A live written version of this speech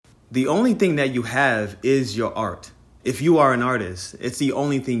The only thing that you have is your art. If you are an artist, it's the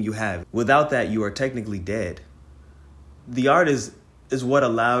only thing you have. Without that, you are technically dead. The art is what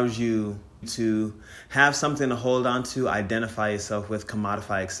allows you to have something to hold on to, identify yourself with,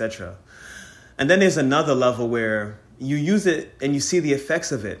 commodify, etc. And then there's another level where you use it and you see the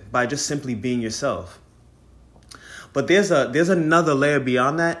effects of it by just simply being yourself. But there's another layer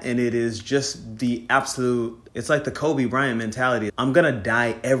beyond that, and it is just the absolute, it's like the Kobe Bryant mentality. I'm going to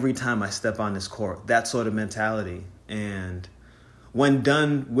die every time I step on this court. That sort of mentality. And when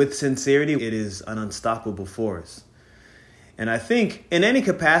done with sincerity, it is an unstoppable force. And I think in any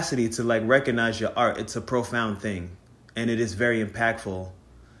capacity to recognize your art, it's a profound thing. And it is very impactful.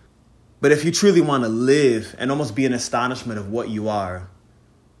 But if you truly want to live and almost be in astonishment of what you are,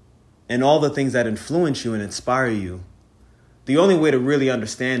 and all the things that influence you and inspire you, the only way to really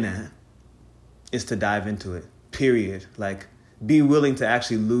understand that is to dive into it, period. Be willing to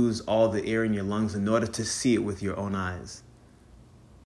actually lose all the air in your lungs in order to see it with your own eyes.